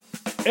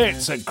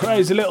It's a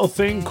crazy little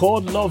thing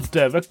called Love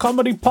Dev, a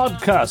comedy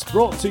podcast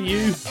brought to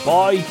you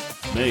by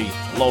me,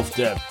 Love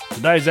Dev.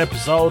 Today's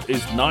episode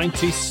is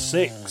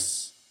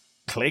 96.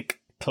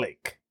 Click,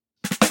 click.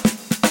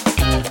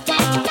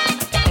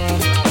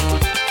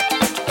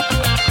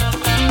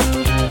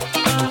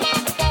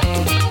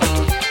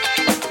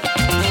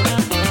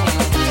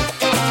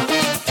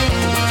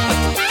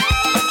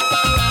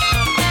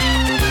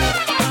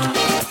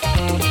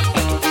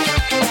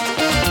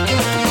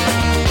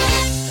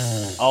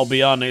 I'll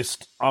be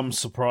honest, I'm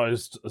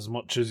surprised as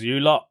much as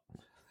you lot.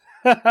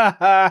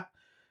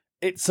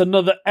 It's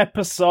another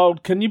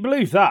episode. Can you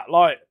believe that?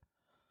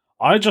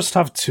 I just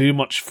have too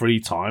much free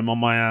time on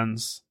my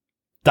hands.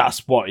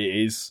 That's what it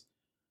is.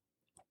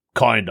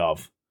 Kind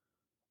of.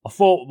 I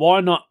thought,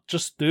 why not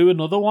just do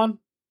another one?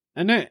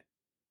 Innit?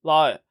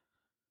 I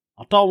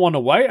don't want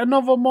to wait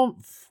another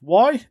month.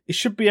 Why? It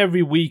should be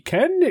every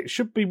weekend. It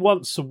should be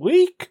once a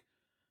week.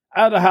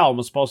 How the hell am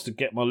I supposed to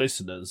get my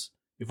listeners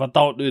if I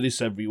don't do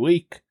this every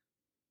week?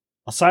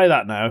 I say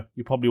that now,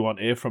 you probably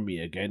won't hear from me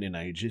again in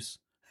ages.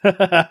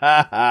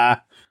 I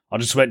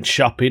just went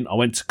shopping. I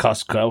went to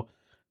Costco,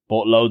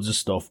 bought loads of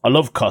stuff. I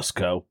love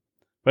Costco.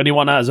 If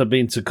anyone hasn't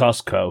been to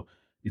Costco,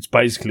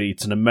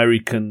 it's an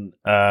American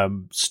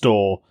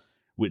store,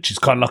 which is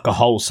kind of like a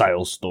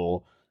wholesale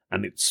store,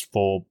 and it's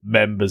for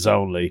members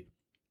only.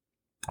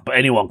 But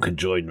anyone can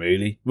join,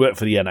 really. Work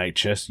for the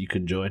NHS, you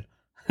can join.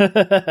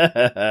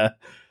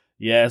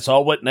 Yeah,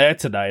 so I went there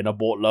today and I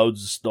bought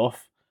loads of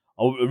stuff.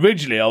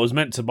 Originally, I was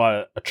meant to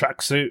buy a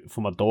tracksuit for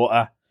my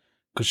daughter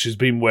because she's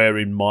been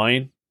wearing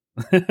mine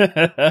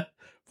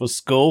for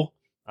school.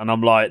 And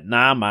I'm like,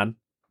 nah, man,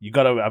 you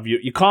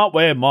can't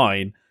wear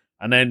mine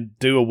and then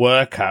do a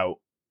workout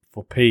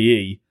for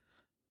PE,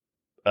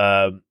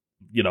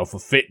 for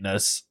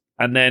fitness.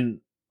 And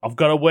then I've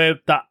got to wear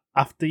that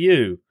after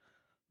you.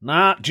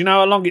 Nah, do you know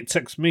how long it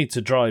takes me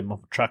to dry my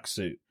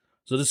tracksuit?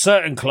 So there's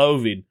certain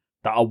clothing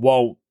that I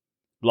won't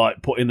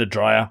put in the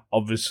dryer,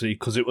 obviously,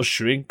 because it will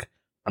shrink.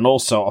 And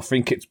also, I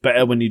think it's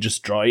better when you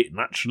just dry it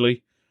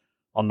naturally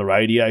on the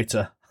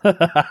radiator.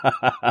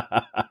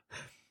 I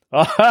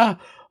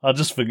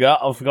just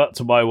forgot. I forgot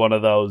to buy one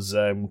of those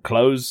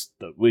clothes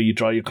where you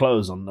dry your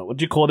clothes on. What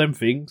do you call them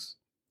things?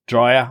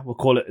 Dryer. We'll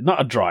call it,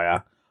 not a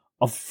dryer.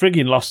 I've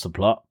frigging lost the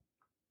plot.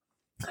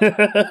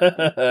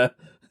 I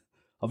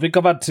think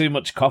I've had too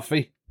much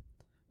coffee.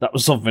 That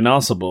was something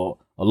else I bought.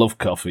 I love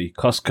coffee.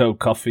 Costco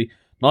coffee.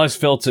 Nice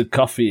filtered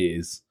coffee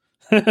is.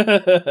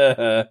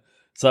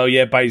 So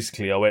yeah,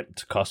 basically I went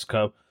to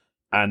Costco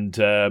and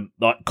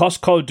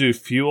Costco do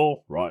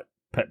fuel, right?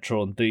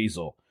 Petrol and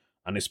diesel,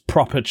 and it's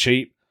proper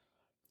cheap.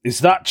 It's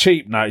that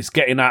cheap now, it's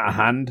getting out of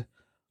hand.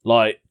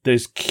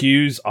 There's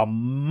queues are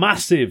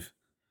massive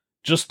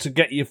just to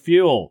get your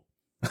fuel.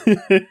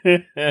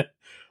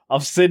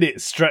 I've seen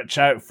it stretch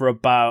out for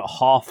about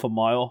half a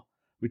mile,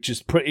 which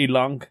is pretty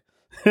long.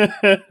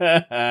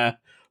 But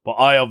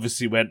I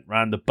obviously went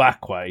round the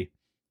back way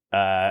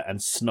and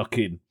snuck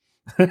in.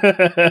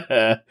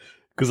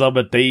 Because I'm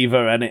a diva,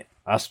 innit?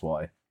 That's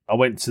why. I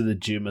went to the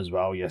gym as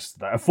well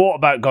yesterday. I thought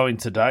about going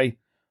today,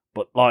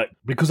 but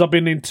because I've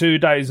been in 2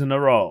 days in a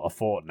row, I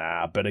thought,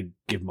 nah, I better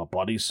give my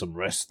body some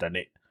rest,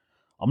 innit?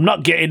 I'm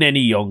not getting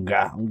any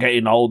younger. I'm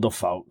getting older,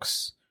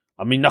 folks.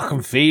 I mean, I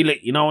can feel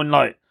it,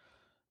 and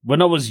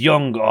when I was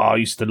young, I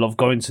used to love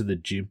going to the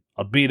gym.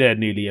 I'd be there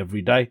nearly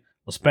every day.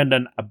 I spend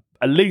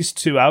at least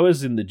 2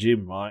 hours in the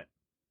gym, right?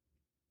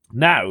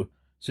 Now,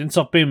 since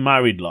I've been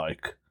married,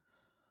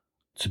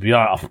 to be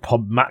honest,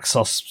 max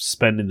I'll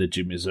spend in the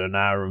gym is an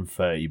hour and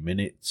 30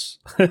 minutes.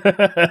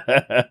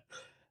 And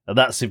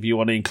that's if you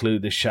want to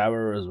include the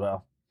shower as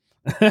well.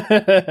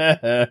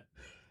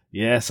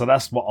 Yeah, so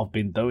that's what I've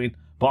been doing.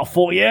 But I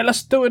thought, yeah,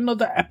 let's do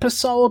another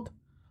episode.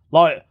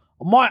 I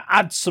might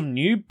add some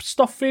new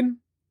stuff in,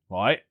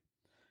 right?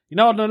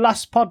 On the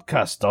last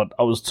podcast,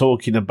 I was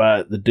talking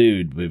about the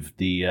dude with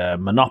the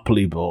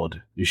Monopoly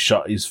board who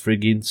shot his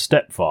frigging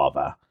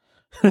stepfather.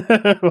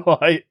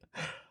 Right?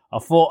 I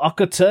thought I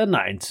could turn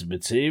that into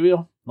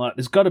material.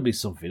 There's got to be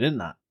something in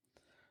that.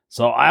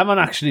 So I haven't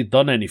actually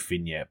done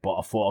anything yet, but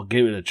I thought I'd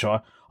give it a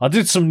try. I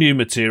did some new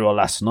material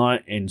last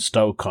night in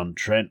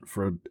Stoke-on-Trent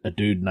for a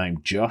dude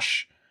named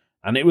Josh,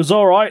 and it was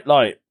all right.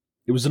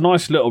 It was a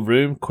nice little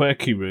room,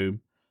 quirky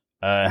room.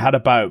 Had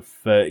about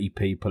 30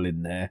 people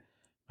in there,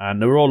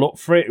 and they were all up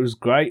for it. It was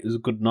great. It was a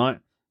good night.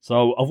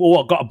 So I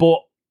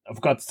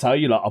forgot to tell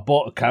you, I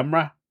bought a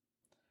camera.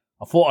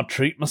 I thought I'd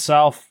treat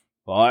myself,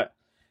 right?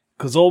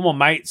 Because all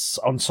my mates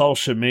on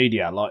social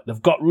media,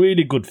 they've got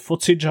really good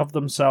footage of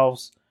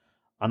themselves.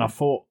 And I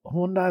thought, I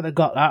wonder how they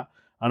got that.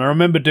 And I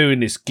remember doing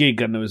this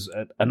gig and there was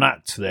an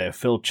act there,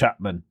 Phil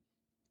Chapman.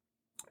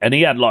 And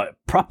he had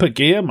proper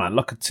gear, man,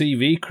 like a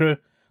TV crew.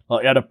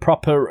 He had a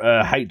proper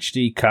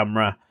HD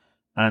camera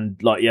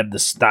and he had the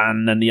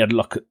stand and he had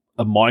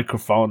a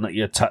microphone that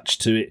you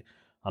attached to it.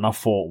 And I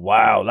thought,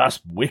 wow,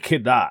 that's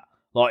wicked that.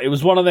 It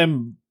was one of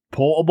them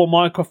portable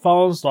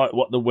microphones,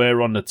 what they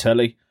wear on the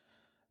telly.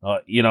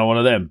 One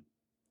of them.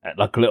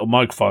 A little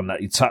microphone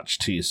that you attach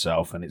to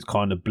yourself and it's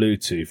kind of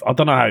Bluetooth. I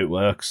don't know how it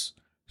works.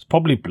 It's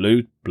probably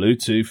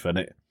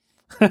Bluetooth,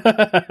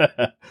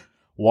 innit?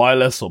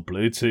 Wireless or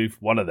Bluetooth,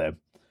 one of them.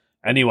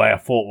 Anyway, I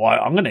thought, right,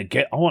 I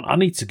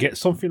need to get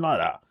something like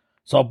that.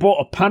 So I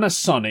bought a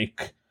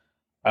Panasonic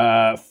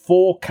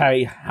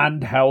 4K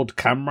handheld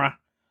camera.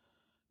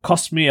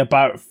 Cost me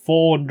about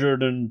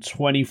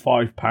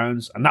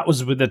 £425, and that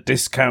was with a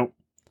discount,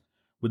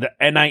 with the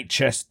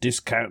NHS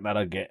discount that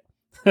I get.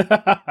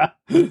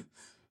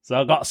 So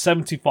I got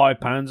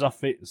 £75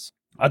 off it.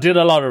 I did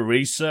a lot of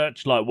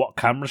research, like what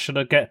camera should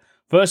I get.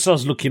 First I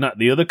was looking at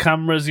the other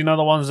cameras, the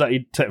ones that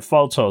you take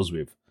photos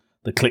with,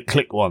 the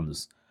click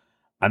ones.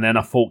 And then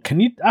I thought, can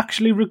you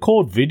actually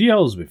record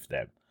videos with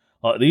them?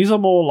 Like, these are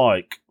more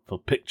like for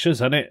pictures,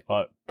 innit?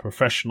 Like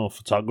professional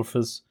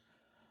photographers.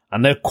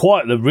 And they're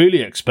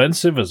really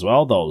expensive as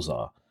well, those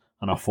are.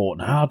 And I thought,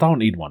 no, I don't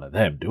need one of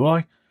them, do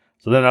I?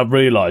 So then I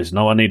realised,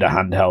 no, I need a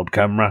handheld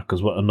camera,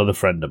 because another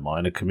friend of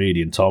mine, a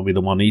comedian, told me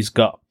the one he's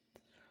got.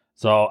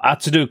 So I had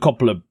to do a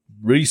couple of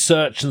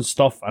research and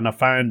stuff, and I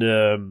found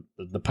the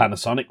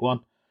Panasonic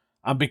one.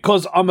 And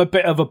because I'm a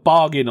bit of a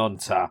bargain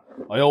hunter,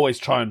 I always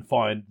try and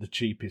find the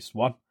cheapest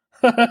one.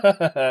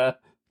 I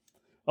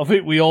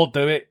think we all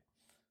do it.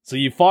 So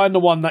you find the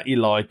one that you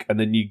like, and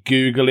then you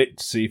Google it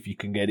to see if you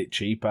can get it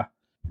cheaper.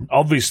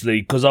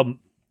 Obviously, because I've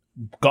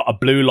got a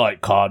blue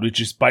light card,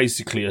 which is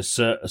basically a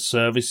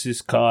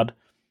services card.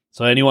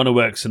 So anyone who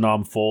works in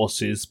armed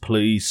forces,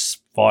 police,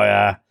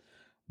 fire,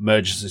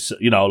 emergency,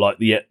 like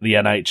the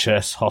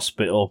NHS,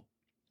 hospital,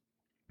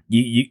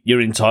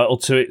 you're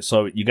entitled to it.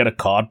 So you get a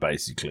card,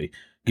 basically.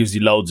 Gives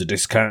you loads of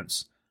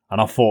discounts.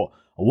 And I thought,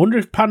 I wonder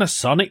if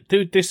Panasonic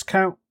do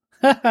discount.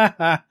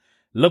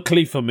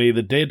 Luckily for me,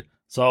 they did.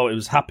 So it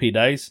was happy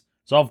days.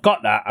 So I've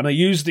got that, and I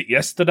used it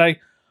yesterday.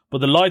 But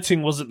the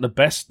lighting wasn't the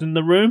best in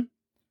the room.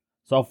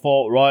 So I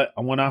thought, right,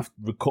 I'm going to have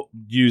to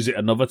use it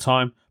another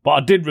time. But I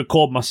did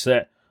record my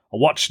set. I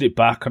watched it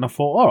back and I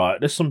thought, all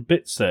right, there's some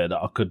bits there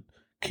that I could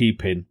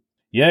keep in.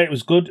 Yeah, it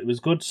was good. It was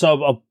good.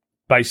 So I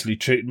basically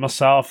treated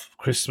myself.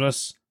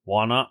 Christmas.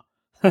 Why not?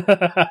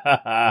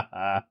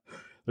 The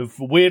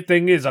weird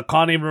thing is, I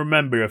can't even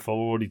remember if I've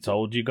already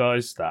told you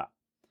guys that.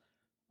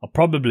 I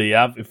probably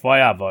have. If I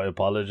have, I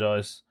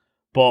apologise.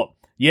 But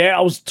yeah,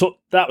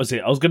 that was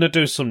it. I was going to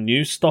do some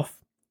new stuff.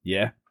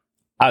 Yeah,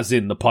 as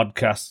in the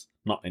podcast,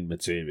 not in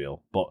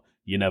material, but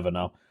you never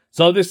know.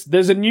 So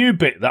there's a new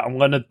bit that I'm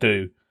going to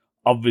do.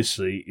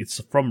 Obviously, it's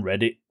from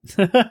Reddit.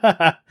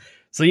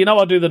 So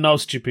I do the no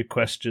stupid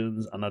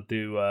questions, and I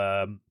do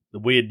the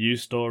weird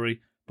news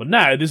story. But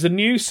now there's a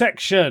new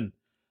section.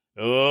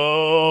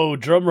 Oh,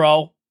 drum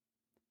roll.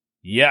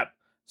 Yep.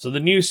 So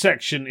the new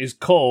section is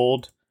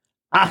called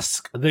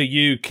Ask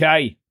the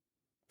UK.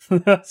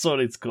 That's what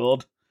it's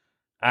called.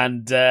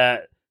 And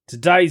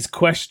today's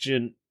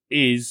question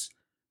is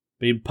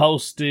being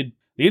posted.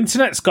 The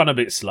internet's gone a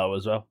bit slow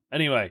as well.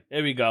 Anyway,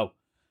 here we go.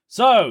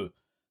 So,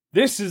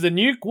 this is the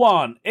new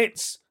one.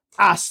 It's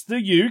Ask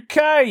the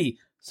UK.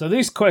 So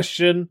these are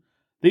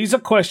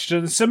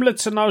questions similar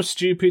to No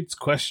Stupid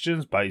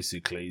Questions,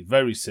 basically.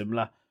 Very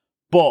similar.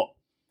 But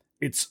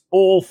it's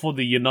all for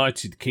the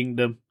United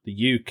Kingdom,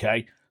 the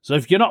UK. So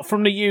if you're not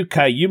from the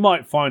UK, you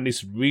might find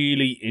this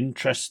really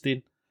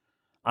interesting.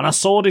 And I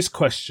saw this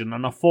question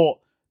and I thought,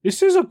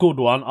 this is a good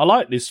one. I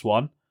like this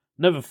one.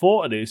 Never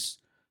thought of this.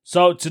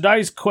 So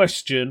today's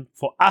question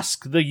for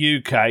Ask the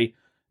UK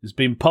has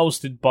been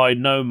posted by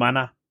No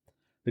Manner.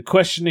 The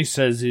question he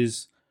says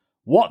is,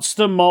 what's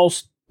the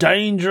most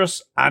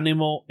dangerous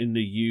animal in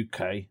the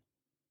UK?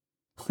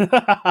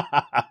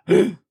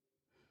 The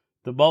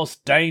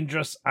most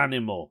dangerous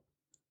animal.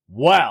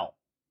 Well,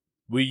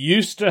 we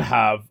used to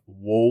have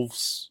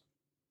wolves.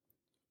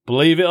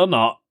 Believe it or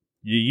not,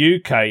 the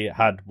UK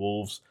had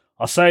wolves.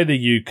 I say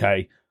the UK.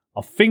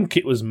 I think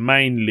it was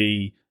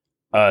mainly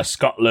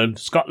Scotland.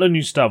 Scotland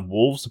used to have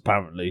wolves,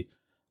 apparently,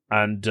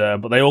 and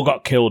but they all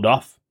got killed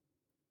off.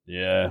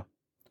 Yeah,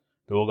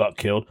 they all got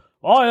killed.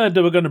 I heard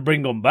they were going to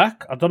bring them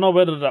back. I don't know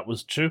whether that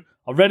was true.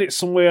 I read it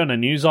somewhere in a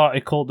news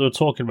article. They were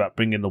talking about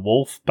bringing the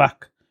wolf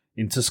back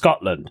into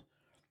Scotland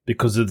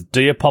because the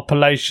deer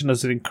population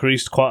has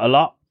increased quite a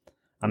lot,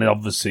 and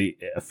obviously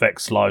it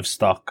affects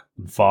livestock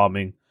and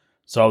farming.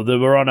 So they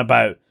were on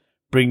about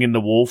bringing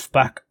the wolf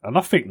back, and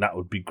I think that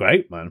would be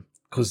great, man.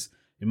 Because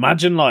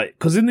imagine,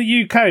 because in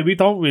the UK, we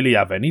don't really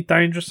have any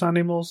dangerous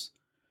animals.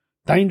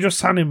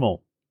 Dangerous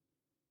animal.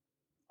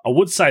 I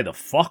would say the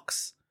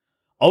fox,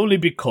 only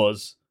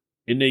because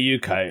in the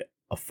UK,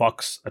 a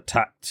fox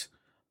attacked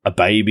a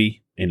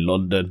baby in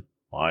London,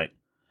 right?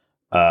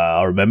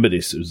 I remember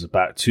this, it was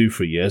about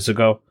 2-3 years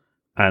ago,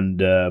 and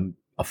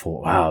I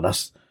thought, wow,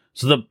 that's...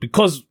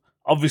 because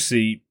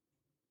obviously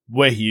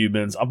we're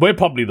humans, we're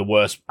probably the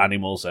worst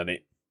animals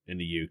in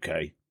the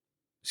UK.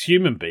 It's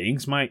human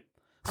beings, mate.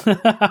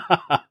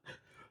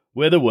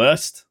 We're the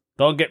worst.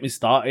 Don't get me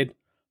started.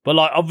 But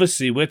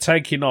obviously we're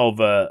taking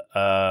over,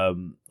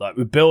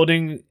 we're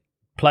building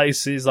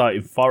places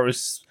in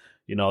forests.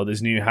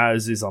 There's new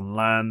houses on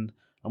land,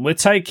 and we're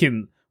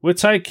taking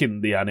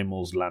the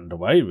animals' land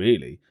away,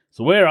 really.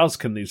 So where else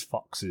can these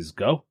foxes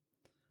go?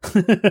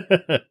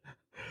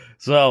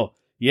 So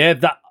yeah,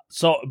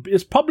 So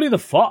it's probably the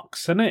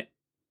fox, isn't it?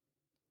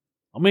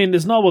 I mean,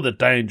 there's no other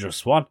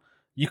dangerous one.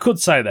 You could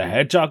say the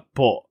hedgehog,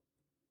 but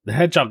the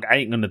hedgehog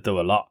ain't going to do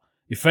a lot.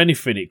 If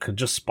anything, it can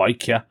just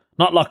spike you.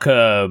 Not like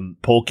a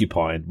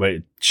porcupine where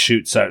it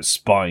shoots out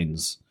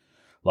spines,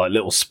 like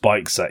little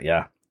spikes at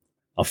you,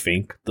 I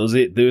think. Does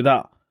it do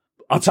that?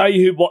 I'll tell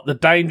you what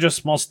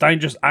the most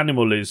dangerous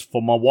animal is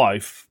for my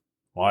wife,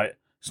 right?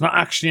 It's not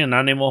actually an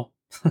animal.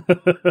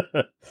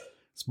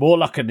 It's more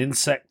like an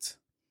insect.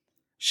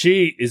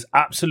 She is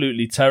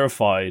absolutely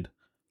terrified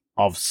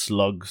of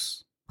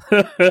slugs.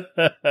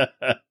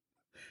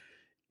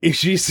 If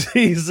she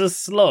sees a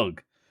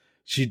slug,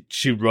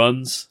 she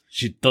runs.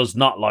 She does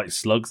not like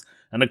slugs.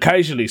 And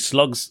occasionally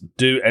slugs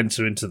do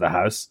enter into the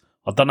house.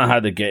 I don't know how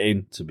they get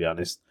in, to be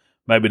honest.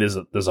 Maybe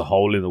there's a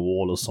hole in the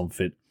wall or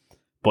something.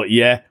 But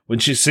yeah, when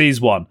she sees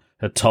one,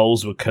 her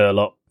toes will curl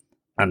up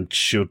and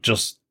she'll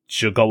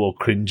go all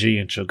cringy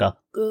and she'll go,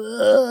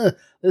 "Ugh,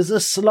 there's a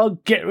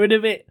slug, get rid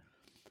of it."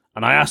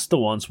 And I asked her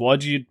once, why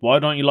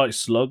don't you like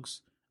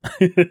slugs?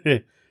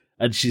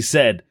 And she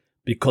said,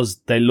 because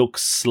they look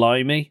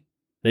slimy.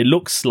 They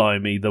look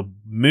slimy, they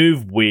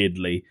move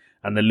weirdly,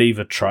 and they leave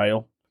a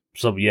trail.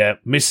 So yeah,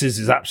 Mrs.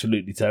 is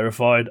absolutely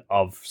terrified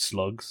of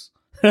slugs.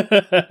 So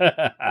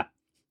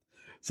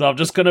I'm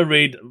just going to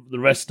read the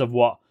rest of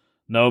what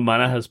No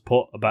Manner has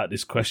put about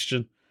this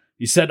question.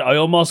 He said, I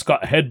almost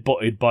got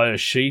headbutted by a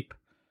sheep.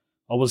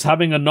 I was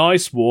having a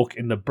nice walk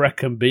in the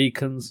Brecon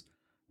Beacons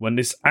when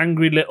this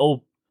angry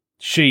little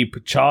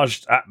sheep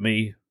charged at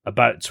me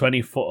about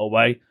 20 foot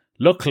away.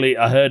 Luckily,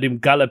 I heard him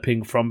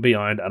galloping from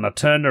behind and I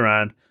turned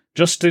around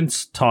just in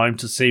time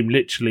to see him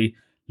literally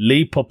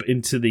leap up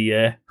into the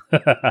air.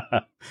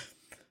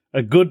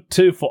 A good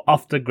 2 foot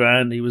off the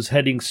ground, he was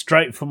heading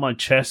straight for my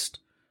chest,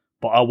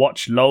 but I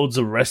watched loads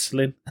of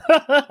wrestling.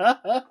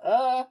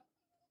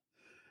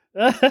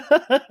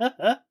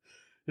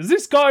 Is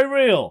this guy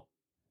real?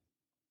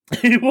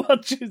 He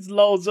watches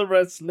loads of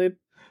wrestling.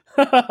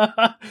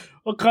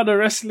 What kind of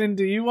wrestling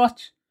do you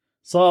watch?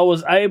 So I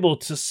was able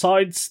to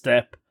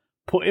sidestep,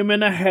 put him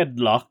in a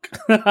headlock,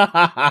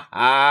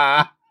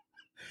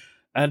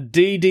 and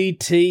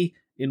DDT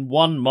in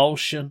one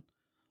motion.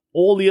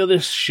 All the other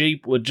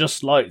sheep were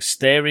just like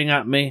staring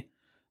at me,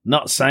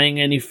 not saying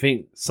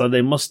anything, so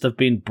they must have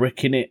been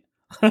bricking it.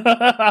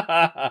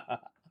 I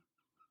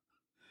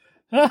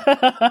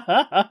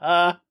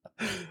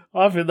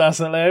think that's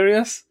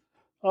hilarious.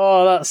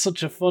 Oh, that's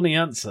such a funny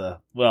answer.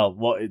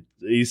 Well,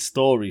 his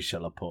story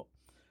shall I put?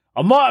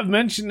 I might have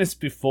mentioned this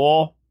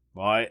before,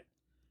 right?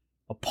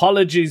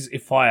 Apologies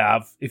if I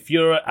have. If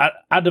you're an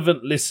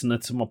adamant listener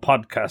to my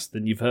podcast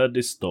and you've heard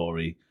this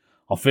story,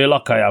 I feel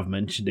like I have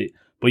mentioned it.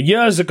 But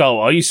years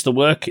ago, I used to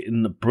work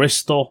in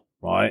Bristol,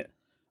 right,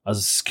 as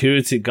a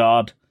security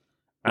guard.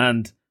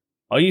 And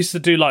I used to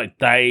do like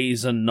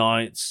days and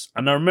nights.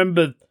 And I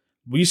remember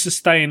we used to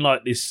stay in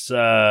like this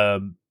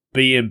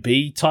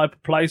B&B type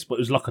of place, but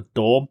it was like a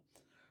dorm.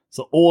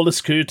 So all the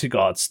security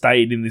guards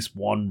stayed in this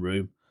one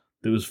room.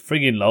 There was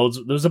frigging loads.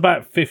 There was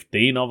about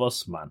 15 of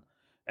us, man.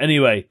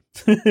 Anyway,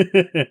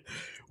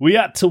 we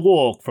had to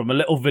walk from a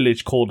little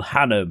village called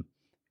Hannam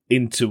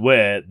into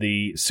where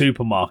the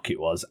supermarket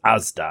was,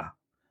 Asda.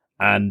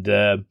 And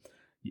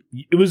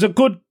it was a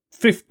good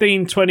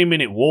 15-20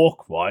 minute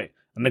walk, right?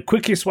 And the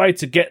quickest way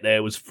to get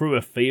there was through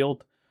a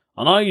field.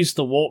 And I used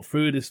to walk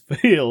through this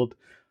field.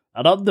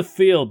 And on the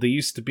field, there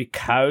used to be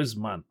cows,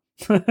 man.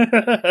 And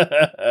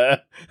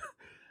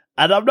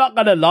I'm not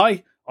going to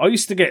lie, I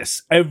used to get,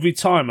 every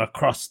time I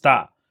crossed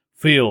that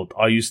field,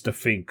 I used to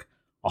think,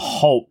 I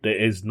hope there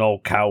is no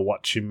cow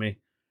watching me.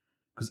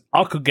 Because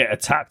I could get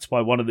attacked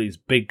by one of these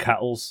big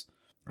cattles.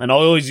 And I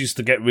always used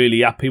to get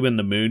really happy when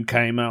the moon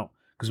came out.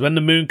 Because when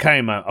the moon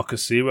came out, I could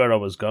see where I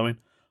was going.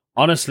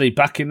 Honestly,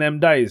 back in them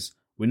days,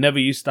 we never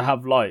used to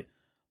have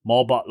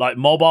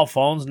mobile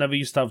phones never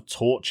used to have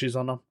torches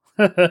on them.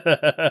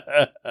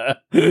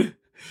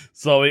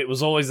 So it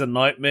was always a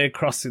nightmare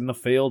crossing the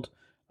field.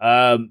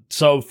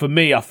 So for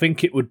me, I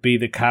think it would be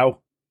the cow.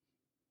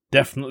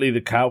 Definitely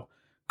the cow.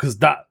 Because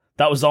that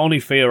was the only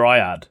fear I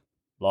had,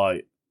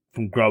 like,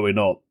 from growing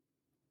up.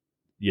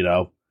 You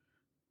know,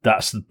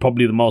 that's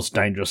probably the most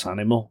dangerous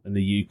animal in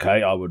the UK,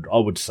 I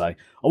would say.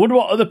 I wonder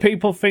what other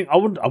people think. I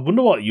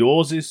wonder what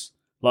yours is.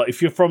 Like,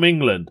 if you're from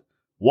England,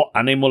 what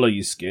animal are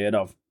you scared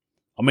of?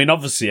 I mean,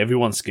 obviously,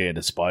 everyone's scared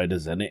of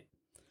spiders, isn't it?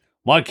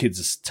 My kids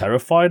are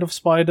terrified of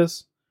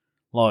spiders.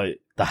 Like,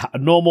 the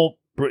normal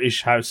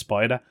British house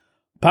spider.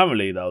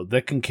 Apparently, though,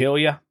 they can kill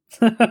you.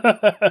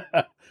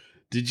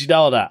 Did you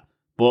know that?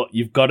 But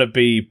you've got to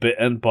be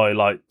bitten by,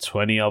 like,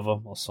 20 of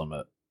them or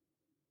something.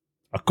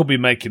 I could be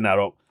making that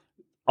up.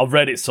 I've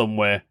read it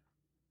somewhere.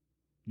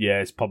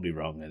 Yeah, it's probably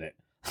wrong, isn't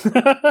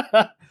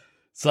it?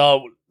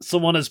 So,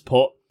 someone has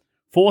put,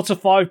 4 to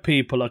 5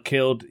 people are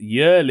killed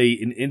yearly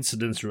in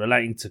incidents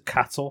relating to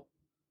cattle.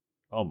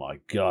 Oh my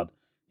God.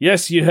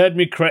 Yes, you heard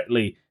me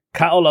correctly.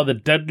 Cattle are the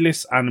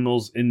deadliest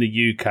animals in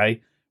the UK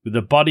with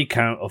a body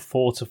count of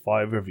 4 to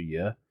 5 every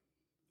year.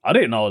 I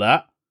didn't know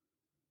that.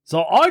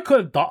 So I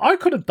could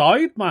have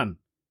died, man.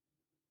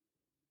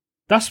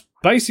 That's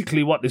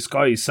basically what this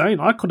guy is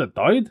saying. I could have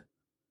died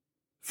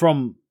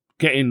from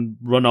getting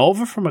run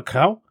over from a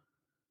cow.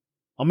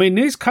 I mean,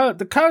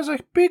 the cows are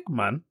big,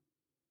 man.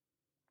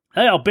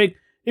 They are big.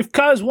 If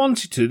cows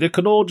wanted to, they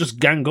could all just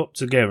gang up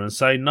together and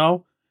say,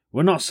 no,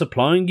 we're not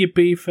supplying you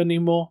beef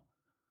anymore.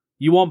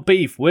 You want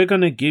beef? We're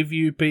going to give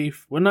you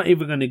beef. We're not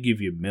even going to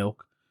give you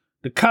milk.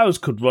 The cows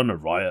could run a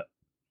riot.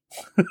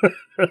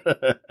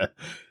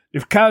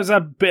 If cows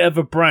had a bit of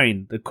a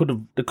brain, they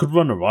could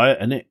run a riot,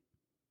 innit?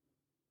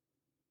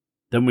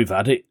 Then we've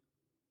had it.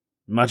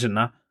 Imagine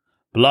that.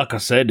 But like I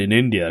said, in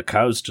India,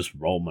 cows just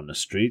roam on the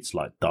streets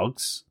like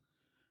dogs.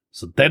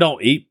 So they don't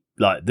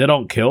they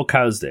don't kill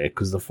cows there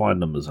because they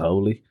find them as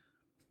holy.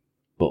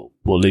 But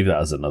we'll leave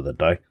that as another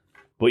day.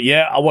 But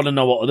yeah, I want to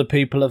know what other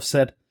people have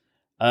said.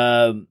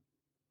 They're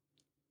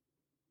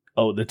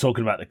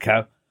talking about the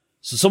cow.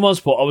 So someone's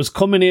put, I was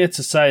coming here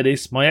to say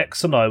this. My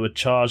ex and I were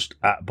charged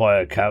at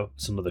by a cow.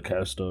 It's another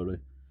cow story.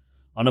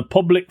 On a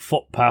public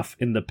footpath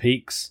in the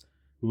peaks.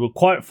 We were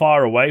quite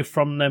far away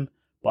from them,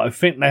 but I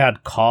think they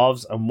had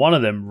calves and one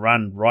of them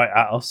ran right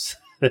at us.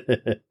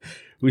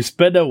 We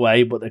sped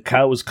away, but the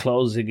cow was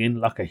closing in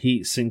like a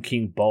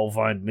heat-sinking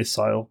bovine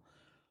missile.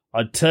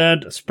 I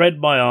turned, spread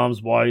my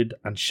arms wide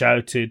and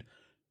shouted,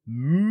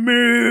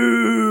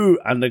 "Moo!"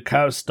 And the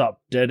cow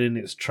stopped dead in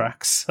its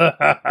tracks.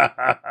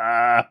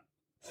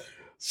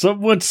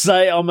 Some would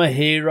say I'm a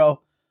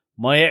hero.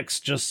 My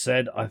ex just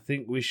said, I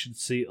think we should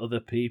see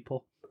other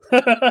people.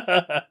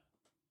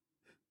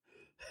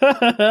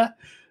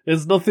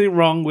 There's nothing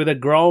wrong with a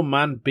grown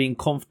man being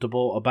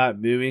comfortable about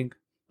mooing.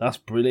 That's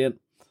brilliant.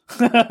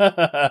 So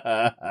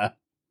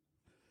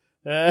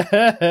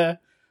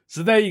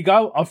there you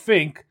go. I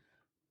think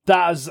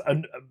that has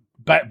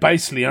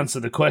basically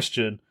answered the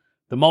question.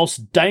 The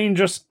most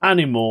dangerous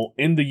animal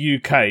in the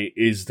UK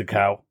is the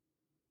cow.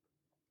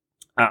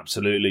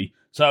 Absolutely.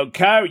 So,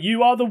 cow,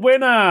 you are the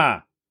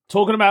winner.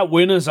 Talking about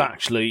winners,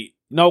 actually.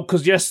 No,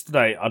 because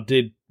yesterday I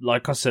did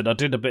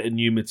a bit of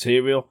new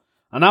material.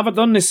 And I haven't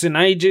done this in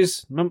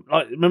ages.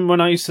 Remember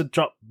when I used to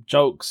drop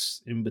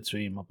jokes in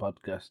between my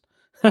podcast?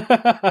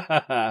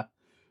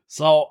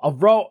 So I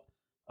wrote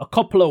a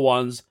couple of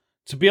ones.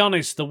 To be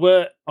honest, they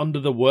were under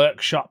the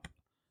workshop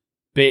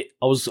bit.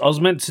 I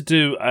was meant to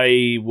do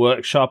a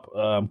workshop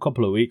a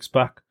couple of weeks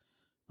back,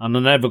 and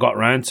I never got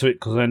around to it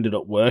because I ended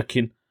up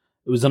working.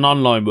 It was an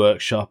online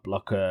workshop,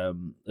 like a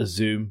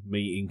Zoom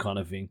meeting kind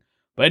of thing.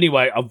 But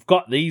anyway, I've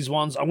got these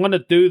ones. I'm going to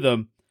do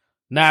them.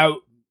 Now,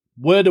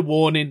 word of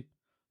warning,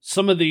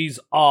 some of these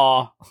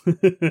are...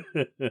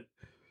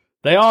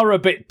 they are a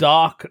bit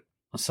dark.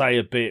 I say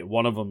a bit.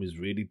 One of them is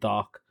really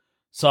dark.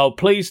 So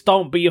please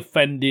don't be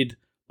offended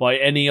by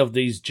any of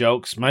these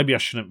jokes. Maybe I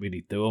shouldn't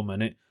really do them,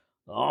 innit?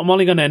 I'm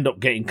only going to end up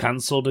getting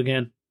cancelled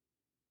again.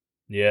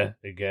 Yeah,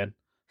 again.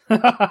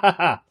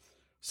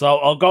 So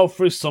I'll go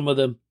through some of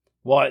them.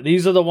 Right,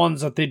 these are the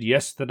ones I did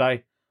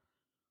yesterday.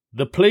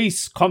 The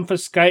police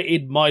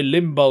confiscated my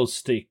limbo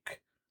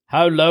stick.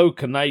 How low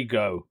can they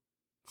go?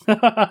 Oh,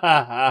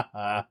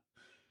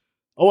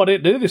 I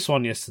didn't do this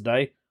one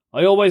yesterday.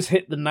 I always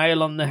hit the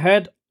nail on the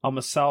head. I'm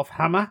a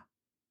self-hammer.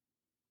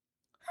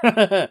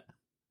 Now,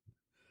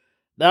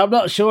 I'm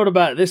not sure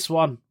about this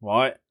one,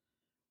 right?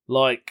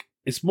 Like,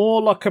 it's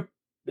more like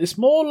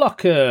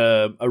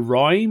a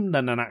rhyme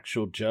than an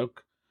actual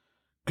joke.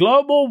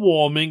 Global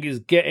warming is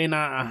getting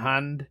out of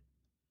hand.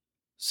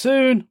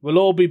 Soon, we'll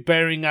all be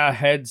burying our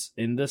heads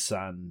in the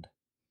sand.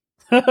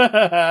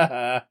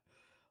 I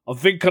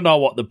think I know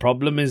what the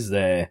problem is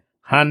there.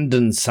 Hand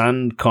and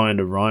sand kind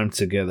of rhyme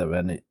together,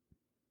 innit?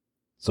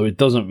 So it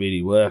doesn't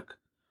really work.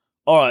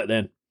 Alright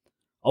then.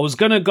 I was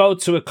going to go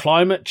to a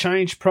climate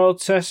change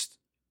protest.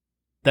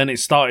 Then it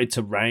started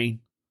to rain.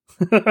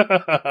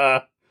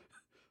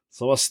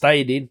 So I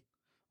stayed in.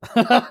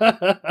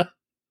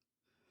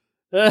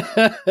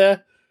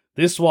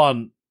 This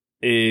one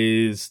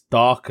is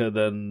darker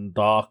than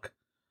dark.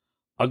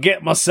 I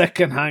get my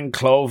second-hand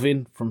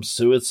clothing from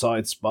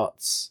suicide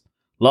spots.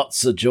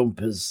 Lots of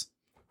jumpers.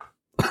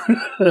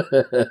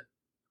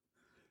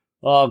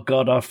 Oh,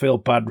 God, I feel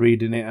bad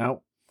reading it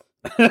out.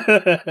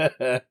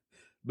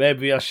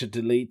 Maybe I should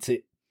delete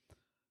it.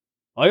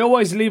 I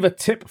always leave a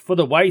tip for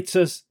the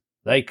waiters.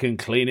 They can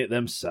clean it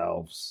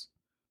themselves.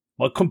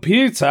 My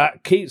computer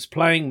keeps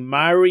playing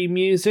Maori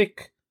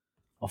music.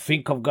 I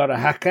think I've got a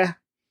hacker.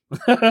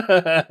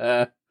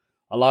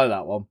 I like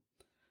that one.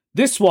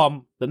 This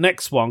one, the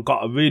next one,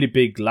 got a really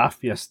big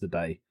laugh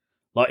yesterday.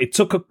 Like it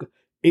took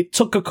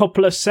a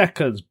couple of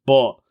seconds,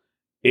 but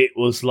it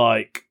was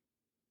like,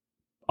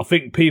 I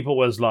think people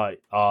was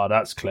like, "Oh,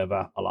 that's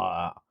clever. I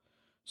like that."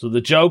 So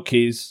the joke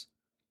is,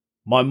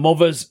 my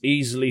mother's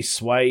easily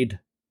swayed,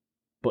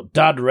 but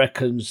Dad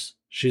reckons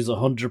she's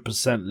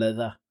 100%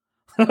 leather.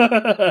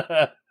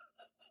 I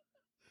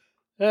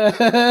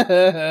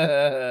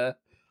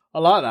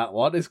like that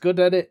one. It's good,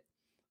 isn't it?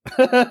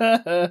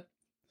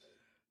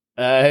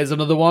 Here's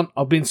another one.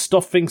 I've been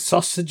stuffing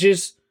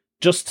sausages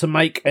just to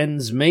make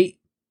ends meet.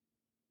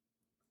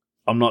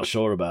 I'm not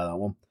sure about that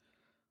one.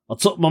 I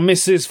took my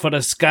missus for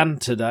the scan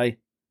today.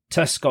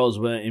 Tesco's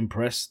weren't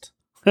impressed.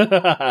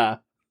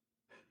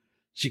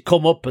 She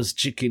come up as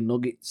chicken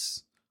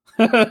nuggets.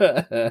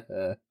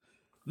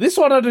 This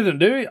one I didn't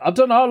do it. I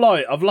don't know,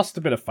 like, I've lost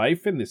a bit of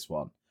faith in this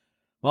one.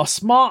 My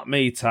smart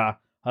meter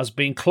has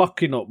been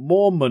clocking up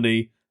more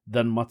money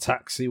than my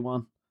taxi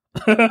one.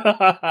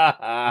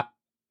 So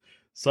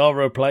I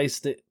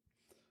replaced it.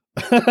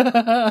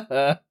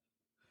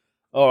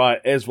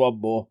 Alright, here's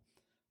one more.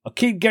 I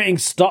keep getting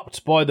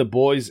stopped by the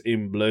boys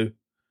in blue.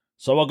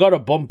 So I got a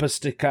bumper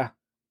sticker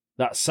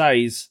that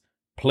says,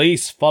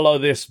 "Please follow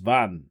this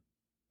van."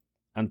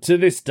 And to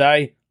this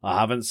day, I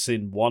haven't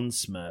seen one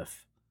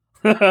Smurf.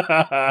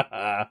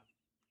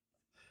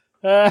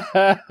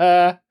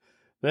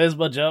 There's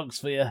my jokes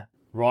for you.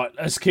 Right,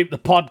 let's keep the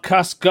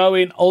podcast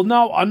going. Oh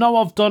no, I know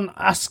I've done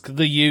Ask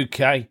the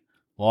UK,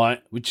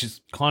 right, which is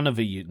kind of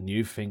a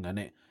new thing, isn't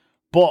it?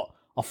 But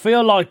I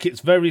feel like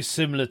it's very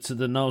similar to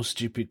the No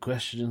Stupid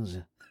Questions.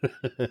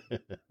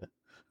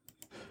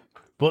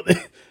 But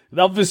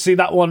obviously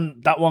that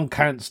one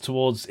counts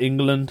towards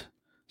England.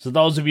 So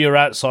those of you who are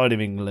outside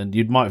of England,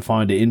 you might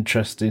find it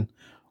interesting,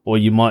 or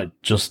you might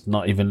just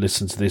not even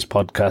listen to this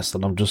podcast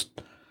and I'm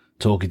just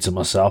talking to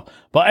myself.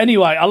 But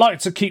anyway, I like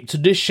to keep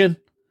tradition.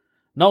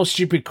 No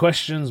stupid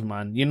questions,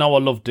 man. You know I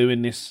love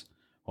doing this,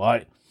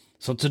 right?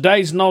 So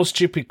today's No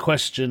Stupid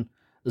Question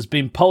has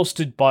been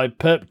posted by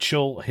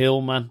Perpetual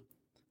Hillman.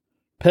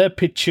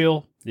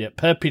 Perpetual.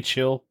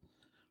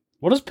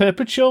 What does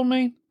perpetual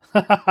mean?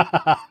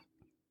 I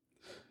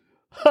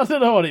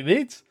don't know what it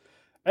means.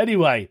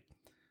 Anyway,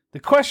 the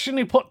question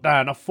he put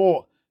down, I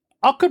thought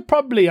I could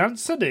probably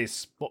answer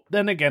this, but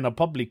then again, I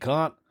probably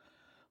can't.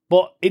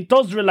 But it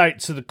does relate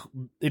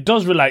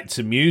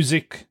to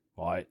music,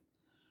 right?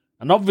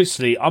 And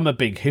obviously, I'm a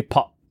big hip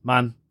hop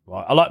man,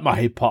 right? I like my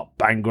hip hop,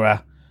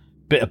 Bhangra,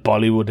 bit of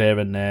Bollywood here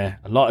and there.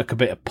 I like a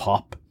bit of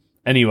pop.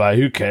 Anyway,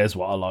 who cares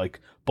what I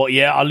like? But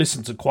yeah, I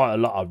listen to quite a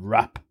lot of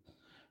rap,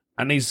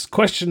 and his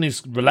question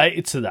is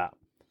related to that.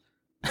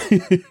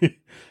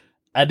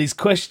 And his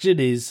question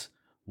is,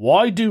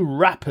 why do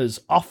rappers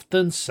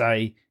often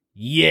say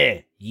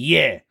 "yeah,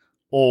 yeah"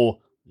 or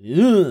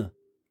 "ugh"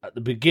 at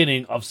the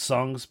beginning of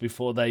songs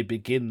before they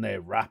begin their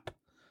rap?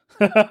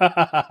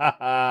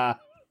 I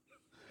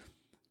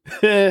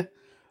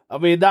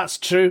mean, that's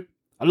true.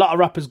 A lot of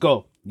rappers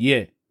go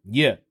 "yeah,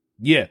 yeah,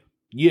 yeah,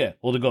 yeah,"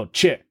 or they go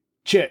 "check,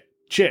 check,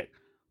 check."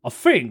 I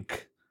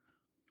think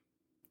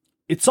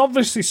it's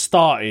obviously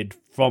started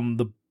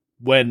from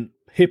when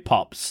hip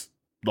hop's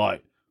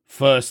like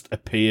first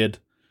appeared.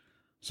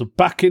 So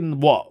back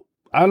in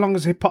how long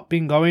has hip hop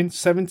been going?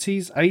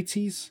 70s,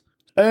 80s?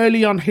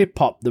 Early on hip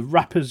hop, the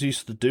rappers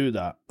used to do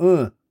that.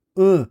 Yeah,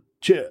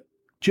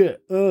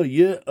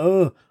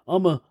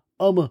 I'm a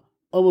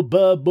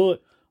bad boy.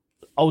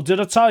 Oh, did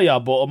I tell you I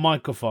bought a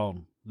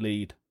microphone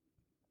lead?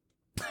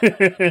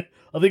 I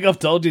think I've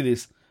told you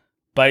this.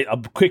 But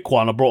a quick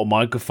one, I brought a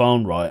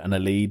microphone, right, and a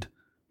lead,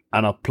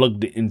 and I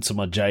plugged it into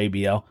my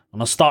JBL,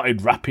 and I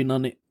started rapping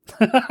on it.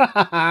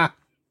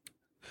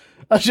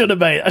 I should have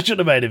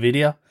made a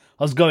video.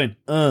 I was going,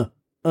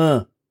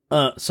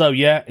 So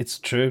yeah, it's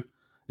true.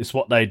 It's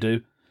what they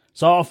do.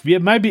 So yeah,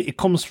 maybe it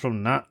comes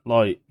from that,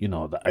 like, you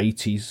know, the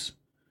 80s,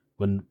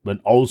 when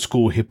old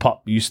school hip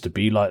hop used to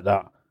be like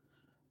that.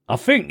 I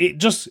think it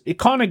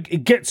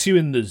gets you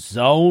in the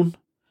zone.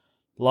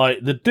 Like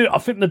I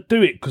think they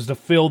do it because they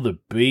feel the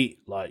beat.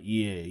 Like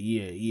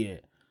yeah,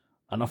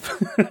 and I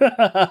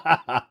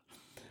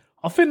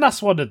think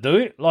that's why they do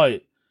it.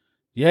 Like,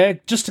 yeah,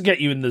 just to get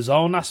you in the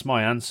zone. That's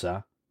my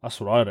answer.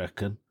 That's what I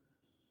reckon.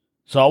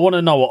 So I want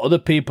to know what other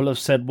people have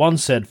said. One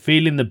said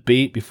feeling the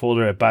beat before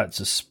they're about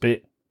to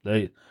spit.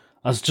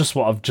 That's just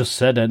what I've just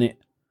said, ain't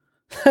it?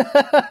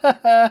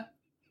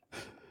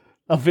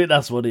 I think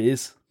that's what it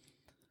is.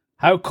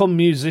 How come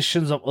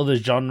musicians of other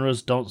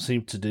genres don't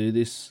seem to do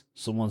this?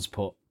 Someone's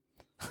put.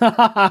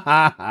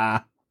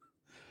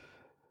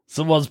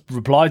 Someone's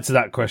replied to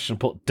that question,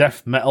 put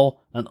death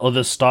metal and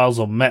other styles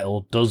of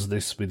metal does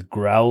this with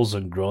growls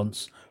and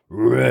grunts.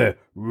 Ruh,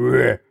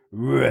 ruh,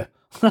 ruh.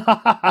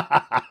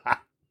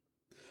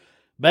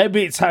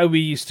 Maybe it's how we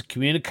used to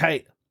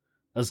communicate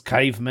as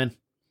cavemen.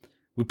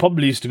 We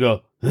probably used to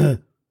go,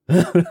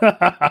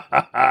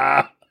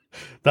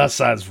 that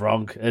sounds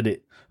wrong,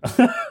 innit?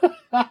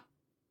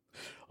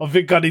 I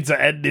think I need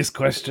to end this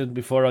question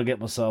before I get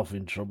myself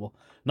in trouble.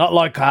 Not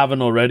like I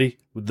haven't already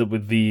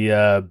with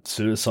the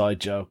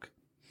suicide joke.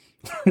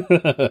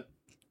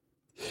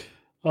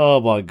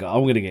 Oh my god,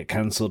 I'm gonna get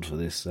cancelled for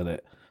this, isn't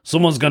it?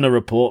 Someone's gonna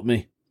report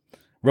me.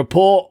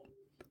 Report!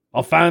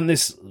 I found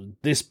this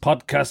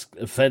podcast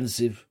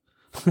offensive.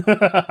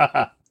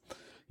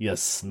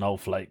 Yes,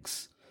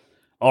 snowflakes.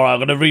 All right, I'm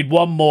gonna read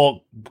one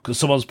more because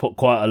someone's put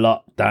quite a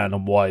lot down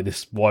on why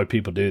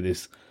people do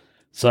this.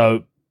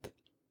 So,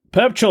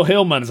 Perpetual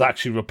Hillman has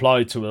actually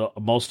replied to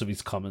most of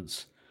his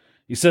comments.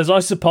 He says, I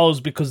suppose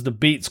because the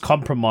beats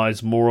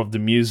compromise more of the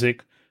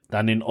music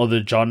than in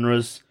other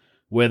genres,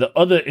 where the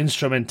other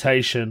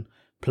instrumentation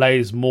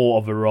plays more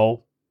of a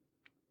role.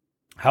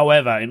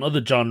 However, in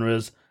other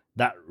genres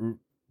that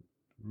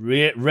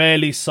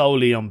rarely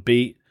solely on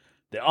beat,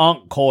 There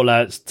aren't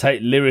call-outs.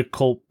 Take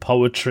lyrical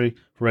poetry,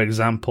 for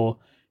example,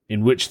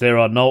 in which there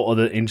are no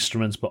other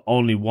instruments but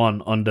only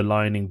one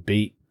underlining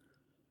beat.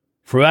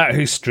 Throughout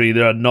history,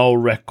 there are no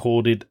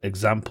recorded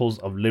examples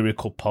of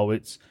lyrical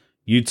poets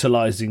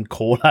utilising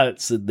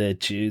call-outs in their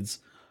tunes,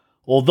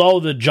 although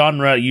the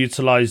genre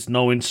utilised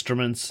no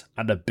instruments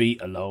and a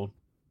beat alone.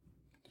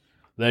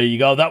 There you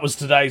go. That was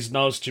today's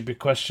No Stupid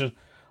Question.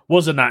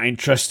 Wasn't that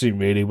interesting,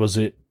 really, was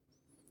it?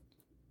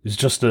 It's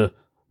just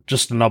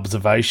an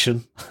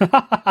observation.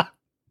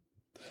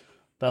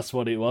 That's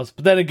what it was.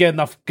 But then again,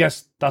 I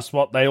guess that's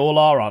what they all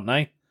are, aren't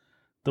they?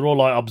 They're all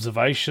like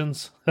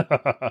observations.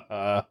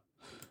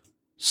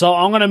 So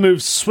I'm going to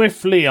move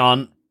swiftly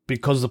on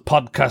because the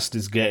podcast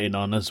is getting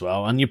on as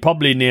well. And you're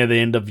probably near the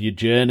end of your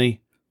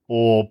journey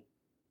or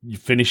you're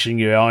finishing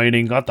your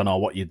ironing. I don't know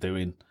what you're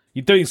doing.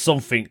 You're doing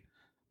something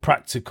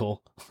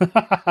practical.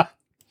 I'm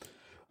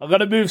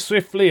going to move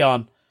swiftly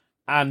on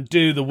and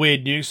do the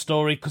weird news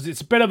story because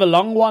it's a bit of a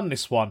long one,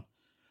 this one.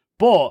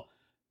 But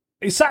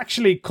it's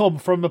actually come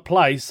from a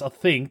place, I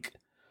think,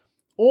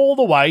 all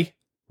the way,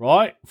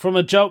 right, from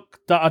a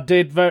joke that I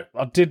did.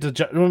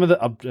 Remember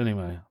that?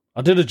 Anyway,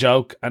 I did a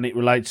joke and it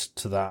relates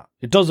to that.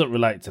 It doesn't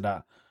relate to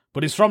that,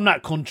 but it's from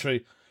that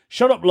country.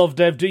 Shut up, Love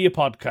Dev, do your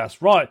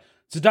podcast. Right,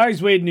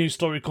 today's weird news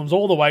story comes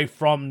all the way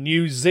from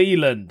New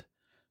Zealand.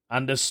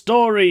 And the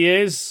story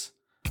is,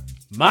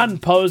 man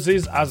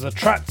poses as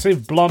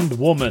attractive blonde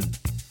woman,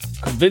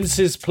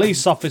 convinces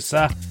police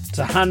officer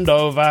to hand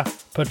over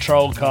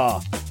patrol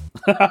car.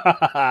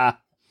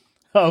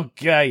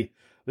 Okay,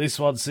 this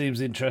one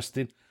seems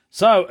interesting.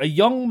 So, a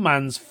young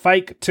man's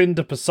fake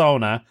Tinder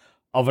persona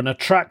of an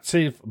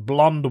attractive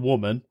blonde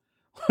woman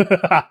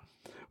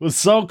was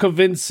so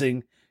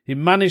convincing, he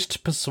managed to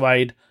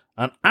persuade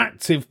an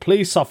active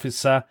police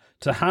officer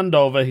to hand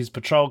over his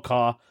patrol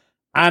car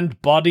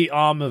and body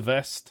armor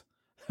vest.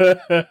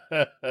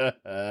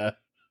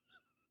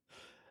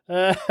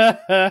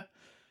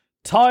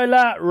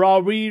 Tyler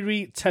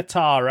Rawiri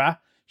Tetara.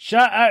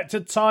 Shout out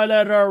to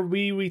Tyler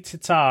Rawiri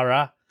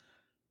Tetara.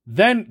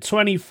 Then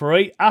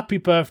 23. Happy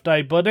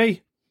birthday,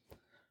 buddy.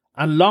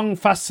 And long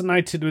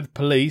fascinated with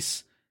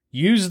police,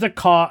 used the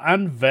car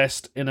and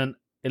vest in an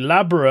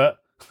elaborate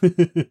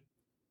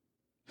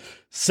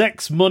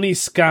sex money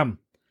scam,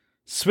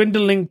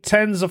 swindling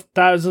tens of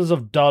thousands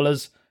of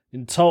dollars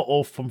in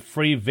total from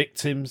 3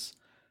 victims.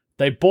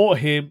 They bought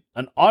him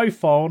an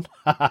iPhone,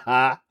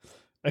 a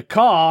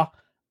car,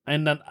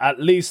 and then at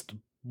least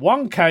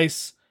one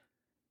case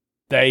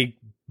they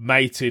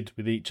mated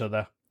with each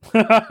other.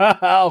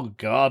 Oh,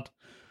 God.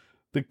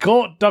 The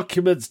court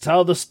documents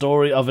tell the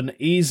story of an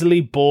easily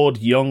bored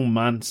young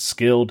man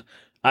skilled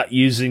at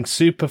using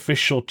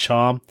superficial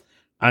charm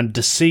and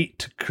deceit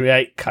to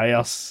create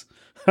chaos.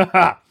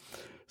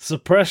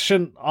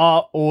 Suppression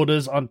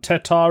orders on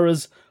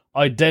Tetara's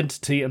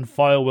identity and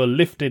file were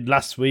lifted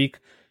last week,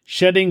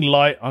 shedding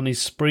light on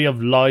his spree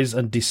of lies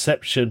and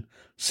deception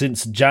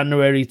since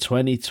January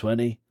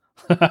 2020.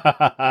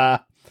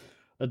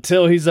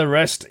 Until his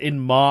arrest in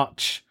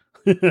March.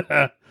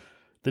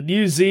 The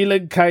New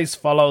Zealand case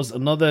follows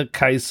another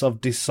case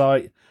of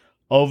deceit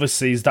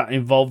overseas that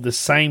involved the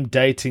same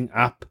dating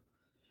app.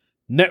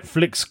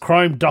 Netflix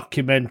crime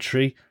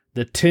documentary,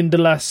 The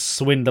Tinder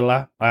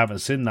Swindler, I haven't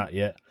seen that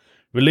yet,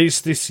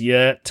 released this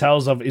year,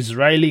 tells of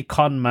Israeli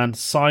conman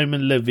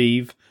Simon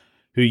Leviv,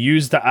 who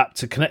used the app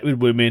to connect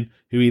with women,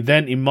 who he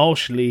then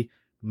emotionally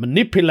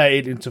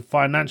manipulated into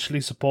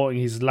financially supporting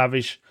his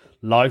lavish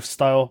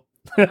lifestyle.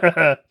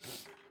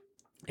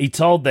 He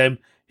told them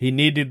he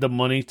needed the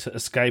money to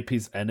escape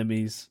his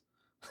enemies.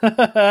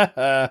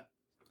 Tatara's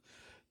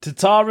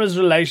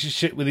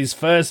relationship with his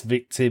first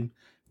victim,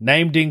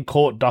 named in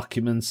court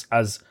documents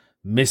as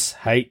Miss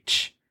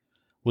H,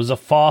 was a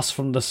farce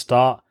from the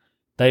start.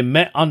 They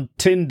met on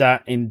Tinder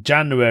in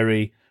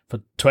January for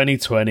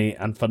 2020,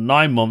 and for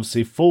 9 months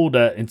he fooled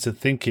her into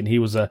thinking he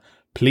was a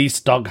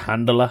police dog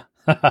handler.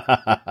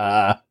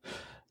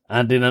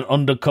 And in an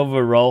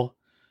undercover role,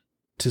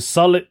 to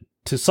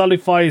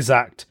solidify his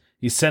act,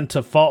 he sent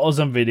her photos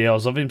and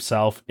videos of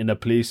himself in a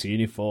police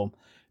uniform.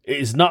 It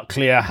is not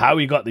clear how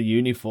he got the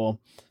uniform.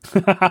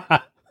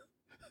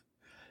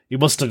 He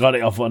must have got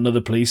it off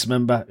another police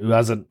member who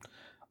hasn't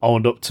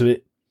owned up to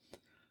it.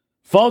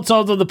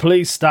 Photos of the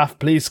police staff,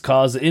 police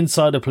cars,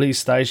 inside the police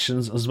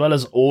stations, as well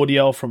as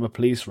audio from a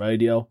police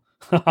radio.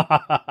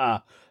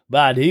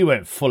 Man, he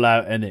went full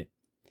out, innit?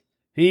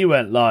 He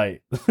went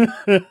like...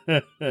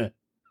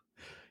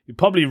 He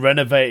probably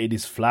renovated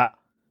his flat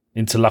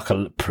into like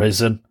a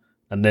prison,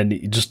 and then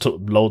he just took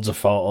loads of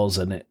photos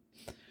in it.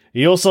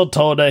 He also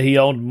told her he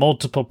owned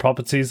multiple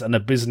properties and a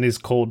business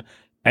called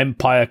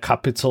Empire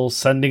Capital,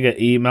 sending her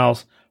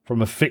emails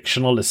from a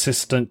fictional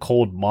assistant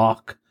called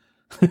Mark.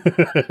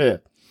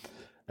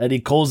 And he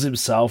calls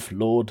himself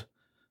Lord.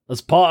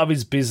 As part of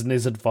his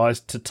business advice,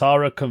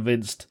 Tatara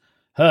convinced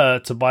her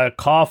to buy a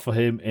car for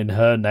him in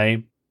her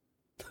name,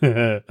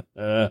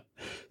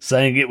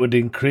 saying it would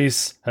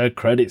increase her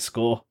credit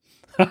score.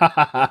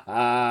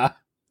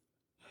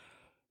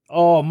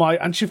 Oh my,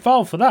 and she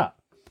fell for that.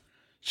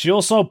 She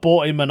also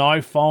bought him an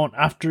iPhone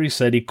after he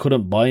said he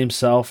couldn't buy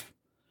himself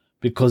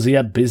because he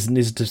had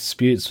business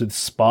disputes with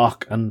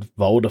Spark and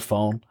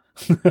Vodafone.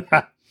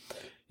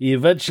 He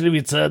eventually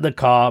returned the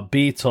car,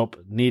 beat up,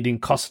 needing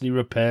costly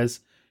repairs.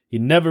 He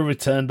never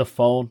returned the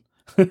phone.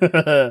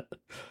 The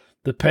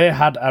pair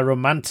had a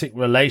romantic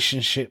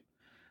relationship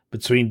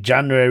between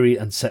January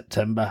and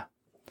September.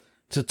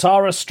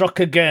 Tatara struck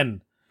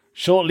again,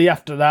 shortly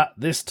after that,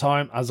 this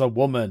time as a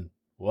woman.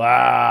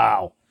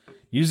 Wow.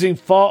 Using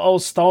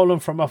photos stolen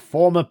from a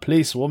former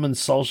policewoman's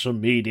social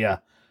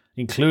media,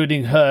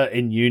 including her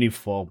in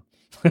uniform.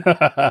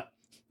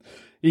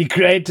 He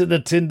created the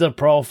Tinder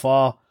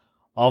profile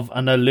of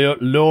an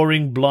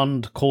alluring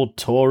blonde called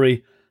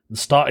Tori and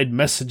started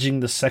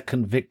messaging the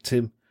second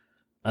victim,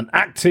 an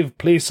active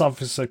police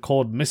officer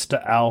called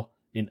Mr. L,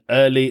 in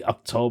early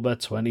October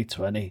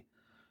 2020.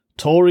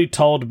 Tori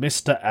told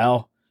Mr.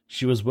 L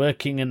she was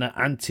working in an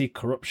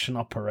anti-corruption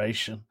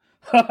operation.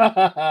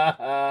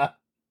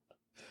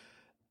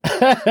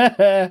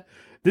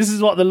 This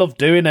is what they love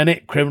doing,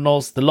 innit,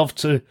 criminals? They love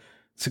to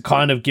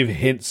kind of give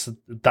hints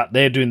that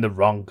they're doing the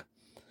wrong,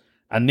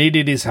 and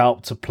needed his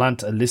help to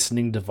plant a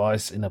listening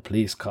device in a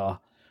police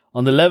car.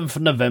 On the 11th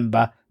of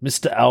November,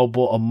 Mr. L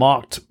bought a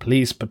marked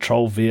police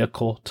patrol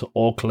vehicle to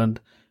Auckland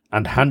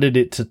and handed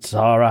it to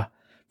Tatara,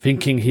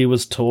 thinking he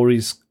was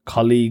Tori's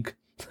colleague.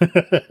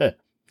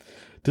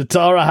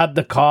 Tatara had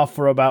the car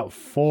for about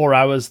 4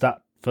 hours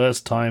that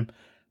first time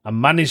and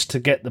managed to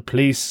get the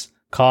police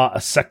car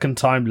a second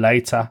time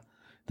later,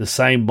 the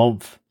same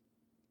month.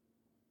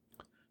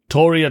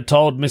 Tori had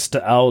told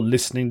Mr. L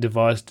listening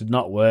device did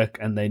not work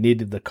and they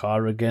needed the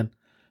car again.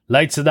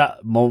 Later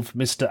that month,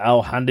 Mr.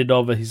 L handed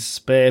over his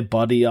spare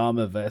body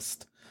armor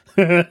vest.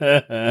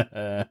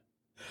 Again,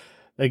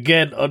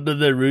 under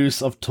the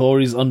ruse of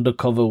Tori's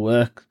undercover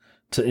work,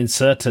 to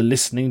insert a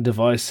listening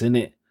device in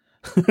it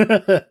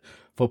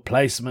for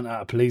placement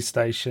at a police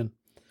station.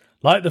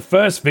 Like the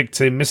first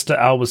victim, Mr.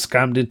 L was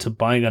scammed into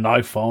buying an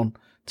iPhone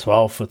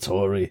 12 for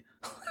Tori.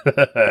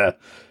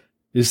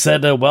 He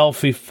said her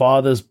wealthy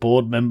father's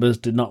board members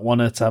did not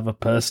want her to have a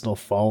personal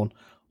phone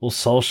or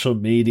social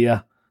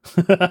media.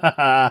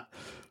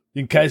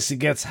 In case he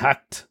gets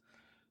hacked.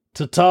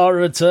 Tatara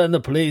returned the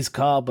police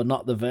car but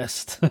not the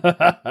vest.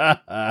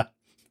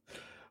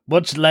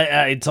 Much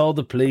later, he told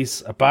the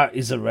police about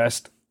his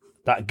arrest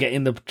that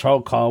getting the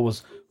patrol car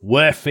was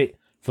worth it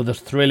for the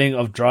thrilling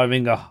of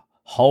driving a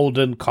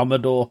Holden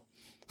Commodore.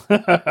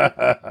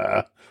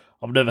 I've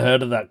never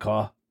heard of that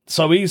car.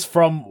 So he's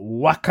from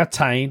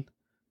Wakatane.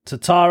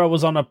 Tatara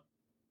was on a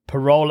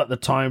parole at the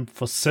time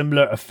for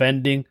similar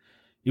offending.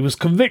 He was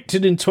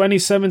convicted in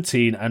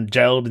 2017 and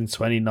jailed in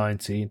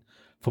 2019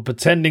 for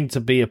pretending to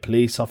be a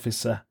police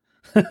officer.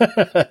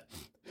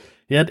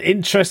 He had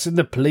interest in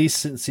the police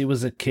since he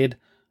was a kid.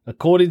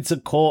 According to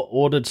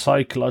court-ordered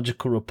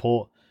psychological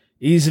report,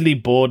 easily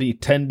bored, he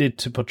tended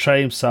to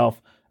portray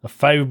himself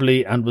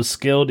favourably and was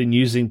skilled in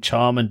using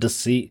charm and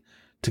deceit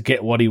to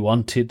get what he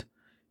wanted.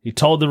 He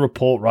told the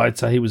report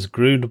writer he was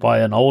groomed by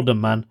an older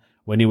man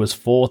when he was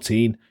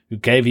 14 who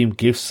gave him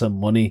gifts and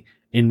money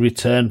in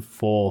return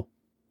for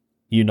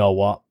you know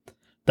what.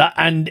 That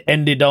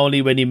ended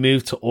only when he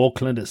moved to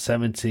Auckland at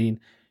 17.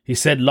 He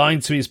said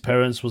lying to his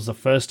parents was the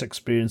first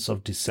experience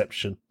of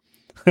deception.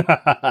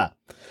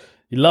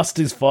 He lost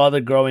his father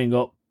growing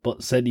up,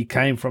 but said he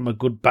came from a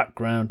good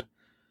background.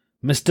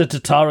 Mr.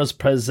 Tatara's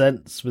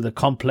presents with a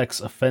complex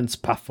offence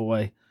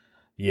pathway.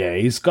 Yeah,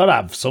 he's got to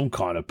have some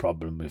kind of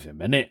problem with him,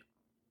 innit?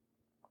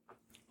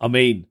 I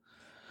mean,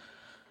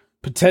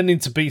 pretending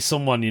to be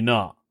someone you're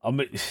not. I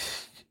mean,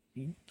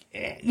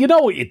 you know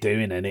what you're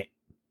doing, innit?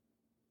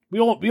 We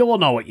all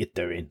know what you're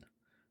doing.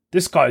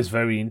 This guy's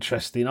very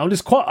interesting.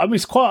 It's quite a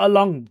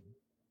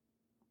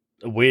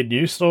weird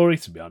news story,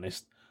 to be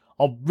honest.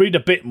 I'll read a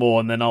bit more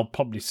and then I'll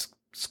probably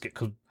skip,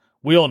 because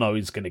we all know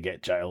he's going to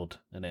get jailed,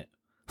 innit?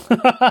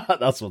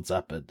 That's what's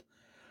happened.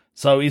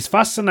 So his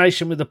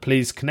fascination with the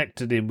police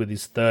connected him with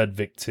his third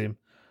victim,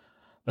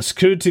 a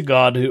security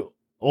guard who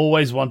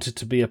always wanted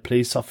to be a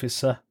police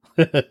officer.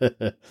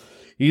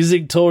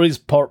 Using Tori's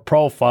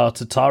profile,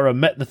 Tatara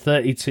met the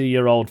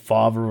 32-year-old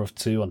father of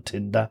two on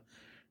Tinder,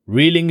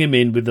 reeling him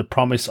in with the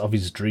promise of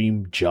his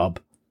dream job.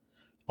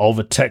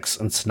 Over text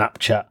and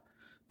Snapchat,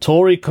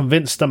 Tori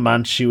convinced the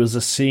man she was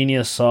a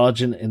senior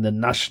sergeant in the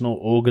National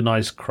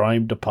Organised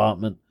Crime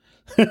Department,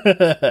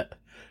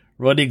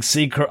 running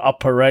secret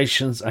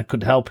operations, and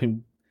could help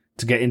him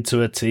to get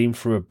into a team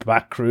through a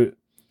back route.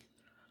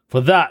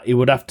 For that, he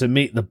would have to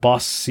meet the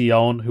boss,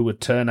 Sion, who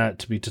would turn out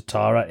to be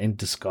Tatara in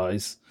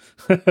disguise.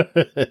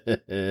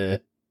 Wearing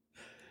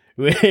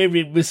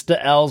Mr.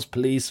 L's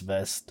police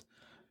vest,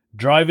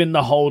 driving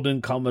the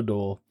Holden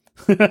Commodore,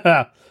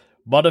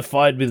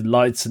 modified with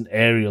lights and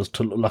aerials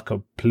to look like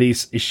a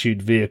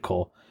police-issued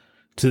vehicle,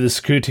 to the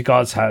security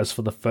guard's house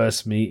for the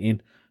first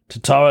meeting.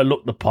 Tatara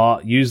looked the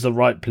part, used the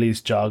right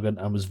police jargon,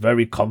 and was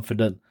very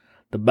confident.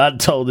 The man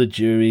told the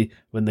jury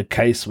when the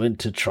case went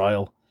to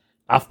trial.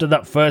 After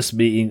that first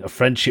meeting, a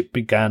friendship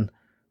began.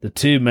 The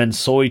two men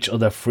saw each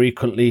other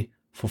frequently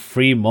for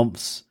 3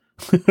 months.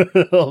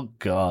 Oh,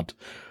 God.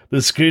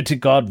 The security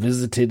guard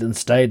visited and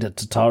stayed at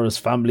Tatara's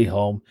family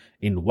home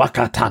in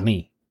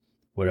Wakatani,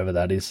 wherever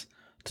that is.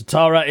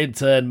 Tatara, in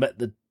turn, met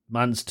the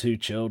man's 2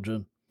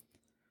 children.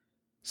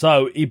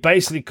 So he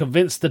basically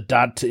convinced the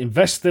dad to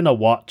invest in a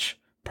watch,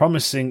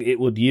 promising it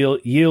would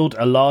yield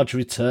a large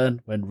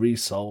return when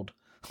resold.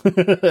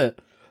 The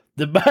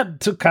man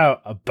took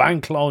out a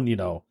bank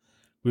loan,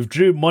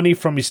 withdrew money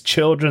from his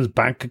children's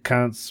bank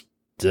accounts,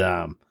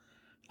 and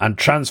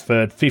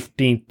transferred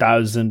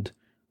 $15,000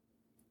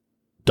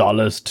 to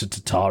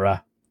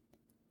Tatara.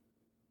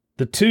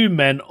 The 2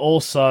 men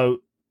also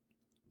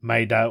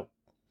made out.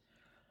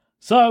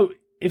 So,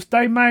 if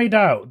they made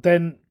out,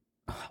 then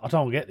I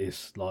don't get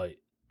this.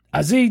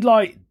 Does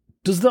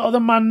the other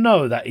man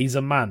know that he's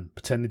a man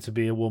pretending to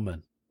be a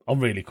woman? I'm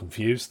really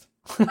confused.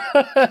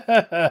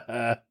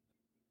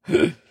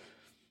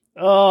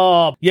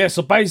 Oh, yeah,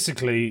 so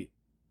basically,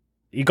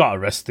 he got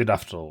arrested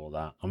after all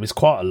that. I mean, it's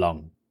quite a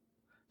long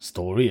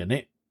story, isn't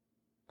it?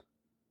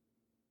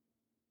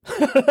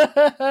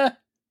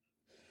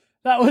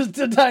 That was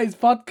today's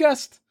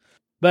podcast.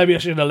 Maybe I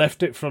should have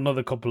left it for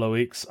another couple of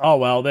weeks. Oh,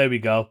 well, there we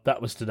go.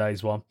 That was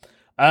today's one.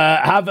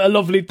 Have a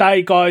lovely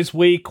day, guys,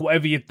 week,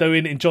 whatever you're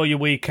doing. Enjoy your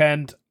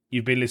weekend.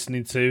 You've been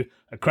listening to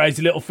a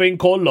crazy little thing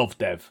called Love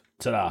Dev.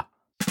 Ta-da.